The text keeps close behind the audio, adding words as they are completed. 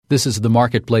This is the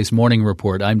Marketplace Morning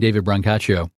Report. I'm David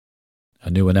Brancaccio. A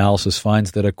new analysis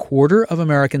finds that a quarter of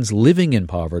Americans living in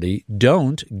poverty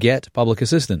don't get public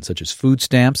assistance, such as food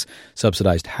stamps,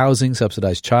 subsidized housing,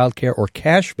 subsidized childcare, or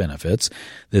cash benefits.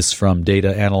 This from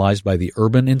data analyzed by the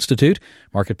Urban Institute.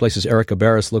 Marketplace's Erica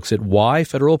Barris looks at why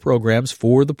federal programs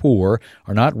for the poor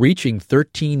are not reaching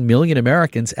 13 million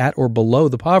Americans at or below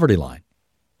the poverty line.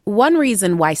 One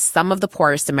reason why some of the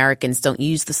poorest Americans don't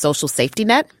use the social safety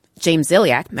net, James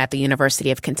Ziliak at the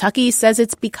University of Kentucky says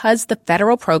it's because the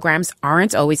federal programs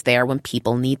aren't always there when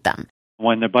people need them.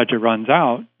 When the budget runs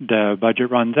out,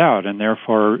 and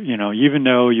therefore, even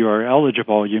though you are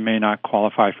eligible, you may not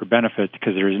qualify for benefits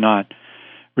because there's not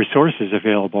resources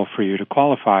available for you to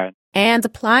qualify. And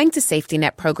applying to safety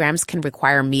net programs can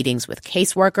require meetings with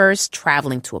caseworkers,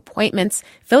 traveling to appointments,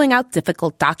 filling out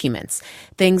difficult documents,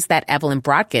 things that Evelyn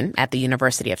Brodkin at the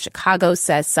University of Chicago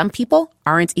says some people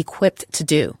aren't equipped to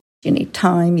do. You need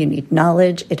time, you need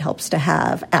knowledge. It helps to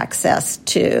have access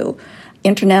to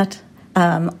internet.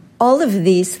 All of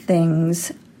these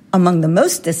things, among the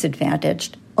most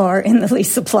disadvantaged, are in the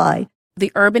least supply.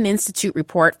 The Urban Institute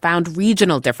report found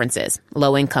regional differences.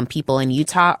 Low-income people in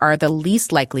Utah are the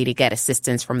least likely to get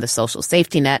assistance from the social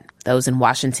safety net. Those in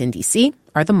Washington, D.C.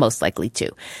 are the most likely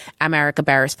to. I'm Erica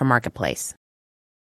Barris for Marketplace.